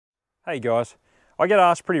Hey guys, I get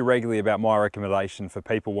asked pretty regularly about my recommendation for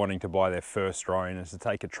people wanting to buy their first drone is to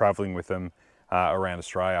take it traveling with them around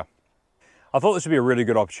Australia. I thought this would be a really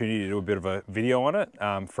good opportunity to do a bit of a video on it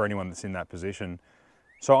for anyone that's in that position.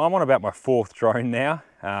 So I'm on about my fourth drone now.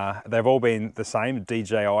 They've all been the same,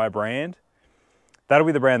 DJI brand. That'll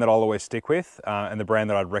be the brand that I'll always stick with and the brand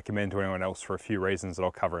that I'd recommend to anyone else for a few reasons that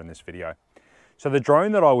I'll cover in this video. So the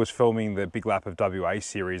drone that I was filming the Big Lap of WA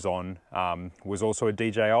series on was also a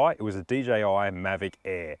DJI. It was a DJI Mavic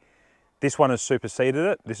Air. This one has superseded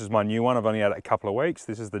it. This is my new one. I've only had it a couple of weeks.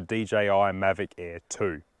 This is the DJI Mavic Air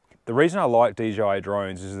 2. The reason I like DJI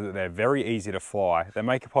drones is that they're very easy to fly. They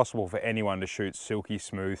make it possible for anyone to shoot silky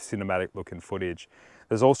smooth cinematic looking footage.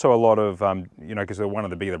 There's also a lot of, because they're one of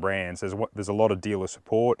the bigger brands, there's a lot of dealer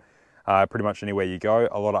support pretty much anywhere you go.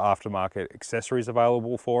 A lot of aftermarket accessories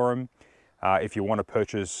available for them. If you want to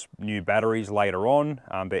purchase new batteries later on,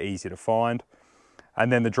 they're easy to find.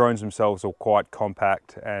 And then the drones themselves are quite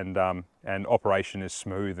compact and operation is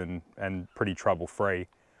smooth and pretty trouble-free.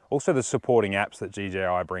 Also the supporting apps that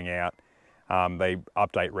DJI bring out, they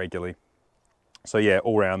update regularly. So yeah,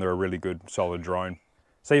 all around they're a really good solid drone.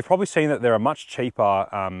 So you've probably seen that there are much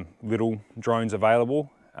cheaper little drones available,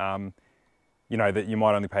 that you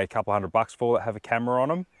might only pay a couple $100 for that have a camera on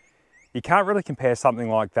them. You can't really compare something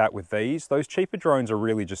like that with these. Those cheaper drones are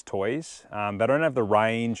really just toys. They don't have the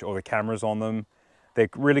range or the cameras on them. They're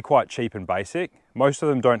really quite cheap and basic. Most of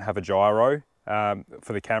them don't have a gyro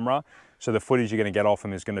for the camera, so the footage you're going to get off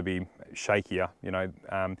them is going to be shakier.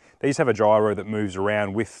 These have a gyro that moves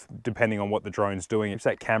around depending on what the drone's doing. It's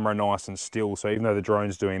that camera nice and still, so even though the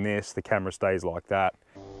drone's doing this, the camera stays like that.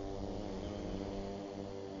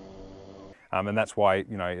 And that's why,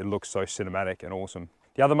 it looks so cinematic and awesome.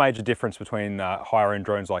 The other major difference between higher end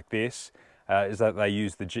drones like this is that they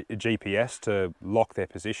use the GPS to lock their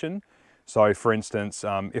position. So for instance,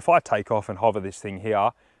 if I take off and hover this thing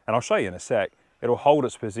here, and I'll show you in a sec, it'll hold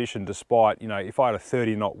its position despite, if I had a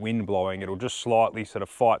 30 knot wind blowing, it'll just slightly sort of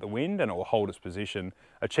fight the wind and it will hold its position.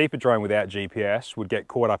 A cheaper drone without GPS would get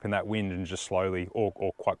caught up in that wind and just slowly or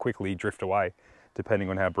quite quickly drift away, depending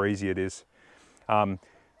on how breezy it is.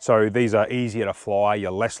 So these are easier to fly,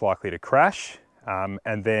 you're less likely to crash.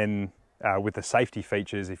 And then with the safety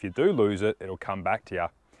features, if you do lose it, it'll come back to you.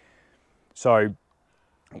 So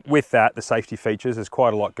with that, the safety features, there's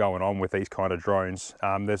quite a lot going on with these kind of drones.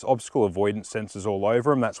 There's obstacle avoidance sensors all over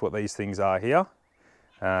them. That's what these things are here,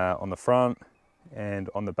 on the front and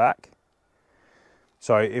on the back.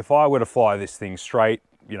 So if I were to fly this thing straight,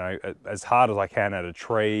 as hard as I can at a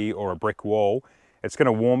tree or a brick wall, it's going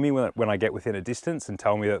to warn me when I get within a distance and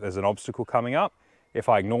tell me that there's an obstacle coming up. If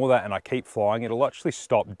I ignore that and I keep flying, it'll actually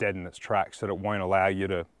stop dead in its tracks so that it won't allow you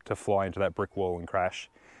to fly into that brick wall and crash.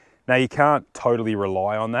 Now you can't totally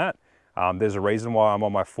rely on that. There's a reason why I'm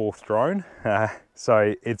on my fourth drone.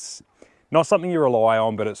 So it's not something you rely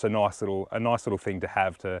on, but it's a nice little thing to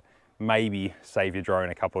have to maybe save your drone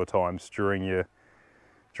a couple of times during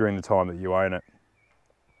the time that you own it.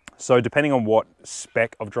 So depending on what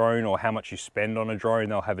spec of drone or how much you spend on a drone,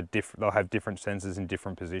 they'll have different sensors in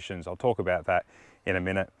different positions. I'll talk about that in a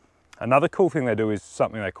minute. Another cool thing they do is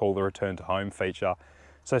something they call the return to home feature.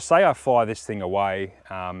 So say I fly this thing away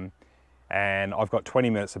and I've got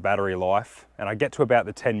 20 minutes of battery life and I get to about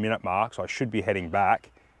the 10-minute mark, so I should be heading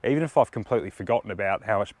back. Even if I've completely forgotten about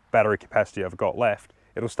how much battery capacity I've got left,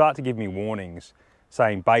 it'll start to give me warnings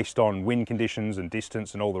saying based on wind conditions and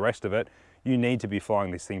distance and all the rest of it, you need to be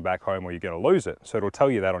flying this thing back home or you're going to lose it. So it'll tell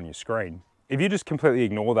you that on your screen. If you just completely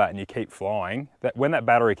ignore that and you keep flying, when that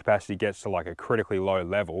battery capacity gets to like a critically low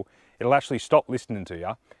level, it'll actually stop listening to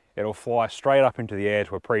you. It'll fly straight up into the air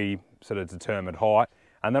to a determined height,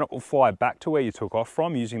 and then it will fly back to where you took off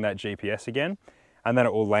from using that GPS again, and then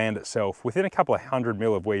it will land itself within a couple of 100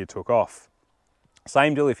 mil of where you took off.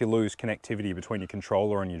 Same deal if you lose connectivity between your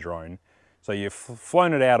controller and your drone. So you've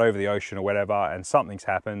flown it out over the ocean or whatever and something's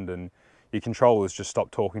happened and your controller's just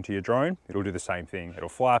stopped talking to your drone, it'll do the same thing. It'll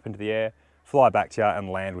fly up into the air, fly back to you and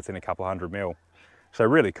land within a couple 100 mil. So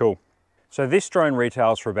really cool. So this drone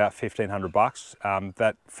retails for about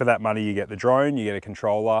 $1,500. For that money you get the drone, you get a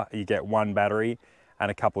controller, you get one battery and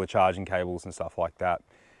a couple of charging cables and stuff like that.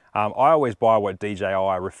 I always buy what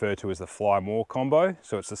DJI refer to as the Fly More combo.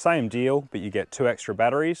 So it's the same deal, but you get 2 extra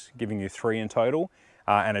batteries, giving you 3 in total,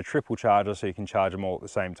 and a triple charger so you can charge them all at the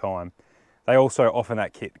same time. They also, often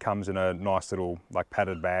that kit comes in a nice little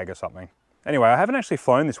padded bag or something. Anyway, I haven't actually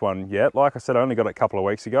flown this one yet. Like I said, I only got it a couple of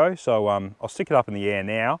weeks ago. So I'll stick it up in the air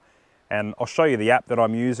now and I'll show you the app that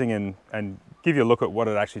I'm using and give you a look at what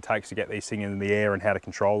it actually takes to get these things in the air and how to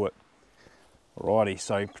control it. Alrighty,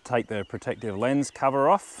 so take the protective lens cover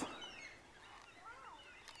off.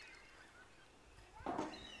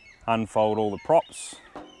 unfold all the props,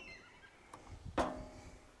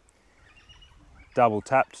 double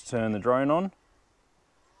tap to turn the drone on.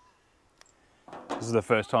 This is the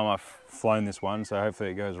first time I've flown this one, so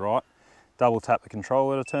hopefully it goes right. Double tap the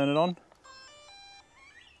controller to turn it on.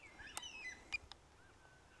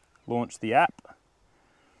 Launch the app.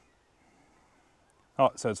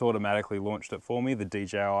 Oh, so it's automatically launched it for me, the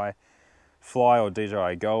DJI Fly or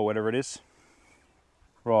DJI Go or whatever it is.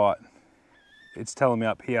 Right, it's telling me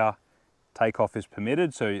up here takeoff is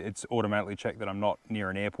permitted, so it's automatically checked that I'm not near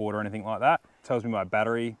an airport or anything like that. It tells me my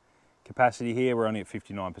battery capacity here, we're only at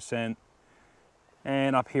 59%.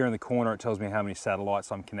 And up here in the corner it tells me how many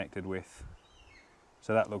satellites I'm connected with.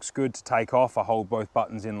 So that looks good to take off. I hold both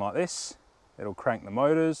buttons in like this. It'll crank the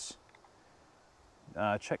motors.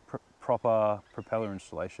 Check proper propeller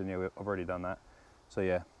installation. Yeah, I've already done that. So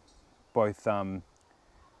yeah, both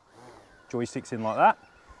joysticks in like that.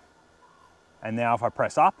 And now if I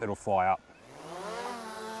press up, it'll fly up.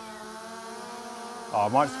 Oh, I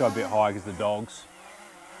might just go a bit higher because the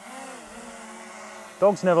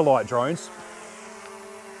dogs never like drones.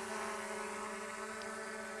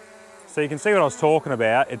 So you can see what I was talking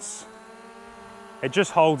about. It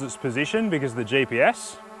just holds its position because of the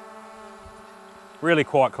GPS. Really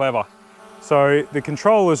quite clever. So the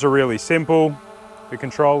controllers are really simple. The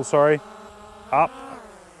controls, sorry, up,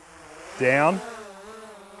 down,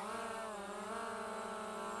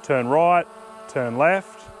 turn right, turn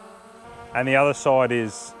left, and the other side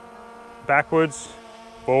is backwards,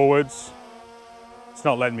 forwards. It's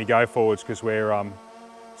not letting me go forwards because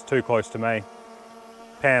it's too close to me.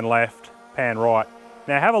 Pan left, pan right.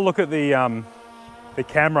 Now have a look at the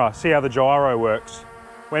camera, see how the gyro works.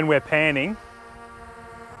 When we're panning,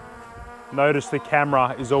 notice the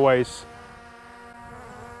camera is always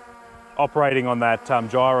operating on that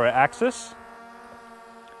gyro axis.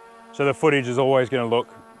 So the footage is always going to look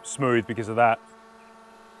smooth because of that.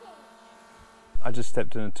 I just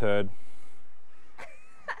stepped in a turd.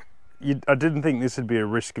 I didn't think this would be a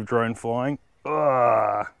risk of drone flying.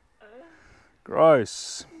 Ugh.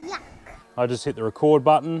 Gross. Yuck. I just hit the record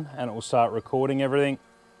button and it will start recording everything.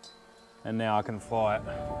 And now I can fly it.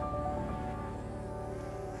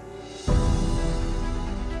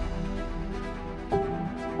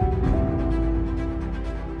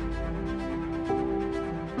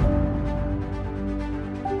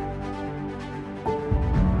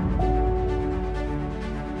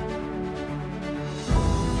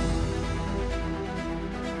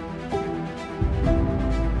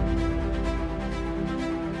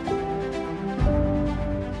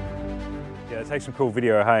 Take some cool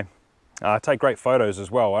video, hey? Take great photos as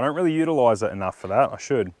well. I don't really utilise it enough for that, I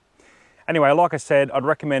should. Anyway, like I said, I'd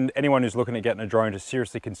recommend anyone who's looking at getting a drone to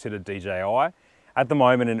seriously consider DJI. At the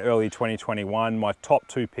moment in early 2021, my top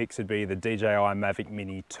two picks would be the DJI Mavic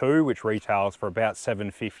Mini 2, which retails for about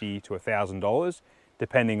 $750 to $1,000,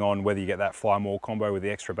 depending on whether you get that Fly More combo with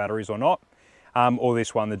the extra batteries or not, or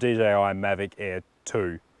this one, the DJI Mavic Air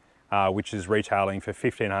 2. Which is retailing for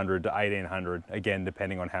 $1,500 to $1,800, again,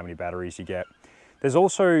 depending on how many batteries you get. There's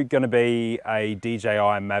also going to be a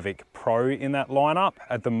DJI Mavic Pro in that lineup.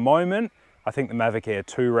 At the moment, I think the Mavic Air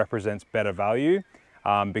 2 represents better value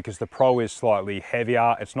because the Pro is slightly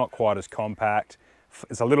heavier. It's not quite as compact.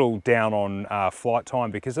 It's a little down on flight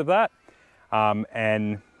time because of that.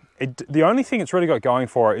 And the only thing it's really got going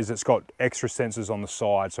for it is it's got extra sensors on the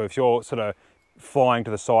side. So if you're sort of flying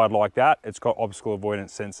to the side like that, it's got obstacle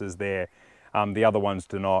avoidance sensors there. The other ones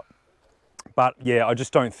do not. But yeah, I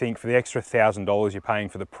just don't think for the extra $1,000 you're paying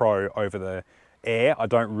for the Pro over the Air, I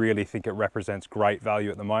don't really think it represents great value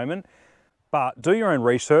at the moment. But do your own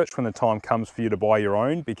research when the time comes for you to buy your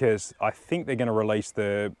own, because I think they're going to release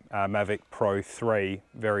the Mavic Pro 3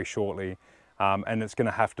 very shortly, and it's going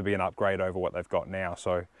to have to be an upgrade over what they've got now.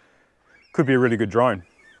 So could be a really good drone.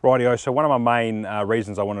 Rightio, so one of my main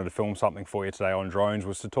reasons I wanted to film something for you today on drones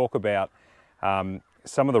was to talk about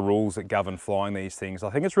some of the rules that govern flying these things. I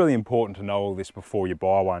think it's really important to know all this before you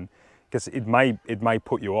buy one, because it may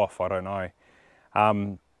put you off, I don't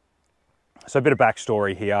know. So a bit of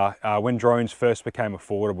backstory here. When drones first became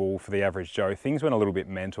affordable for the average Joe, things went a little bit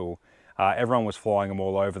mental. Everyone was flying them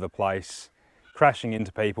all over the place, crashing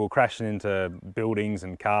into people, crashing into buildings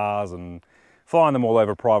and cars, and flying them all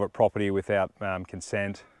over private property without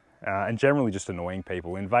consent. And generally just annoying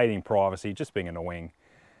people, invading privacy, just being annoying.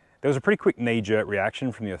 There was a pretty quick knee-jerk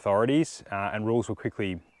reaction from the authorities, and rules were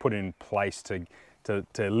quickly put in place to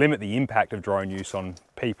limit the impact of drone use on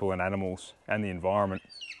people and animals and the environment.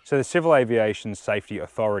 So the Civil Aviation Safety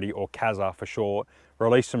Authority, or CASA for short,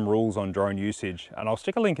 released some rules on drone usage, and I'll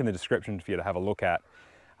stick a link in the description for you to have a look at.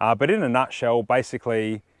 But in a nutshell,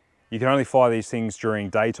 basically, You can only fly these things during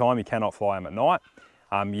daytime, you cannot fly them at night.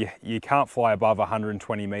 You can't fly above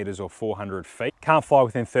 120 meters or 400 feet. Can't fly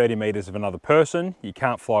within 30 meters of another person. You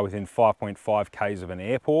can't fly within 5.5 k's of an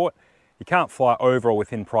airport. You can't fly over or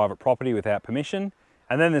within private property without permission.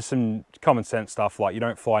 And then there's some common sense stuff like you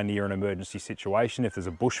don't fly near an emergency situation. If there's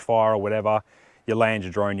a bushfire or whatever, you land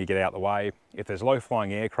your drone, you get out the way. If there's low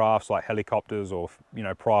flying aircrafts like helicopters or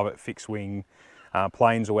private fixed wing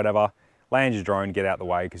planes or whatever, land your drone, get out the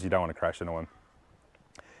way because you don't want to crash into them.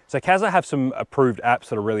 So CASA have some approved apps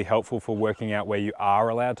that are really helpful for working out where you are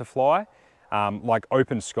allowed to fly. Like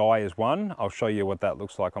Open Sky is one. I'll show you what that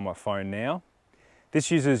looks like on my phone now. This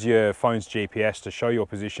uses your phone's GPS to show your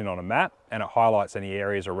position on a map, and it highlights any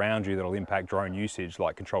areas around you that will impact drone usage,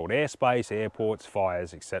 like controlled airspace, airports,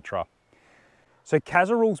 fires, etc. So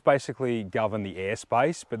CASA rules basically govern the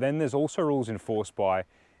airspace, but then there's also rules enforced by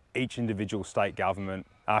each individual state government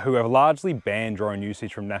who have largely banned drone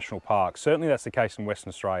usage from national parks. Certainly that's the case in Western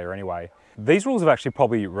Australia anyway. These rules have actually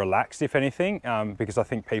probably relaxed, if anything, because I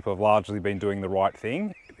think people have largely been doing the right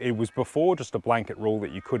thing. It was before just a blanket rule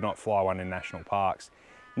that you could not fly one in national parks.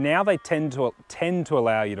 Now they tend to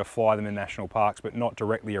allow you to fly them in national parks, but not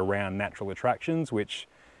directly around natural attractions, which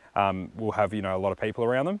will have a lot of people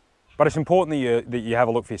around them. But it's important that you have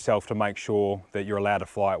a look for yourself to make sure that you're allowed to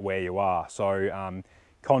fly it where you are. So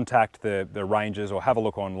contact the rangers or have a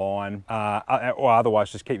look online, or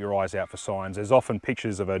otherwise just keep your eyes out for signs. There's often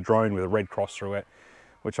pictures of a drone with a red cross through it,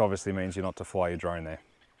 which obviously means you're not to fly your drone there.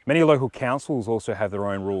 Many local councils also have their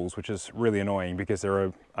own rules, which is really annoying because there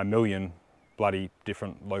are a million bloody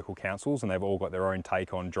different local councils and they've all got their own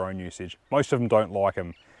take on drone usage. Most of them don't like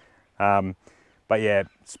them. But yeah,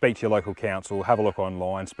 speak to your local council, have a look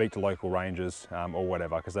online, speak to local rangers or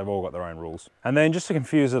whatever, because they've all got their own rules. And then just to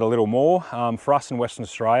confuse it a little more, for us in Western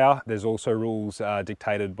Australia, there's also rules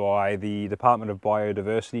dictated by the Department of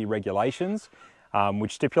Biodiversity regulations,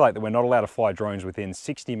 which stipulate that we're not allowed to fly drones within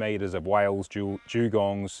 60 meters of whales,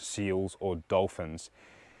 dugongs, seals, or dolphins.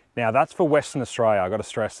 Now that's for Western Australia, I've got to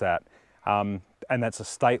stress that. And that's a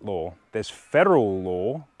state law. There's federal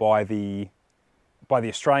law by the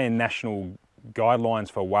Australian National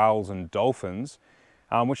Guidelines for whales and dolphins,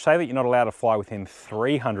 which say that you're not allowed to fly within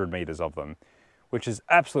 300 meters of them, which is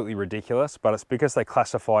absolutely ridiculous, but it's because they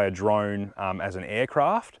classify a drone as an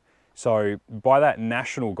aircraft. So by that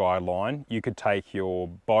national guideline, you could take your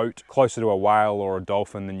boat closer to a whale or a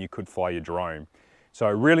dolphin than you could fly your drone. So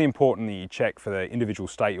really important that you check for the individual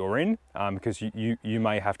state you're in, because you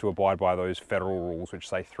may have to abide by those federal rules, which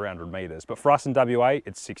say 300 meters. But for us in WA,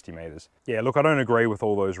 it's 60 meters. Yeah, look, I don't agree with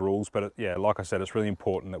all those rules, but yeah, like I said, it's really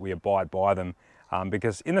important that we abide by them,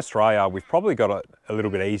 because in Australia, we've probably got it a little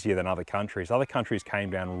bit easier than other countries. Other countries came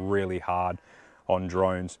down really hard on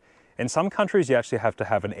drones. In some countries, you actually have to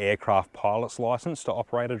have an aircraft pilot's license to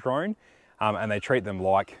operate a drone, and they treat them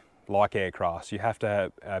like aircrafts. You have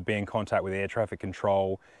to be in contact with air traffic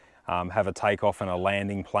control, have a takeoff and a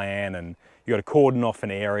landing plan, and you got to cordon off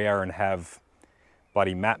an area and have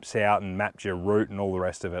bloody maps out and map your route and all the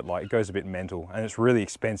rest of it. Like, it goes a bit mental, and it's really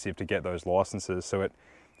expensive to get those licenses, so it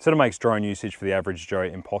sort of makes drone usage for the average Joe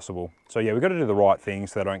impossible. So yeah, we've got to do the right thing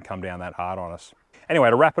so they don't come down that hard on us. Anyway,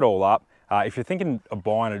 to wrap it all up, if you're thinking of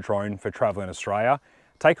buying a drone for travel in Australia,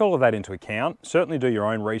 take all of that into account. Certainly do your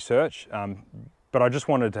own research, but I just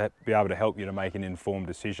wanted to be able to help you to make an informed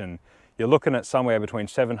decision. You're looking at somewhere between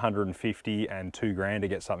 750 and 2 grand to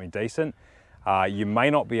get something decent. You may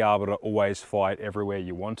not be able to always fly it everywhere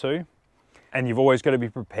you want to, and you've always got to be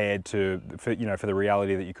prepared for the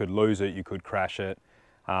reality that you could lose it, you could crash it.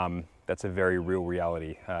 That's a very real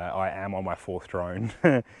reality. I am on my 4th drone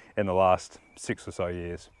in the last 6 or so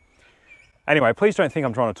years. Anyway, please don't think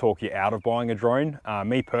I'm trying to talk you out of buying a drone.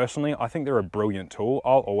 Me personally, I think they're a brilliant tool.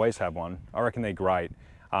 I'll always have one. I reckon they're great.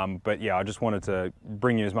 But yeah, I just wanted to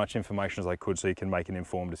bring you as much information as I could so you can make an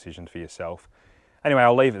informed decision for yourself. Anyway,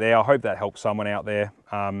 I'll leave it there. I hope that helps someone out there.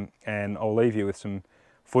 And I'll leave you with some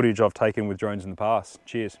footage I've taken with drones in the past.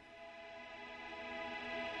 Cheers.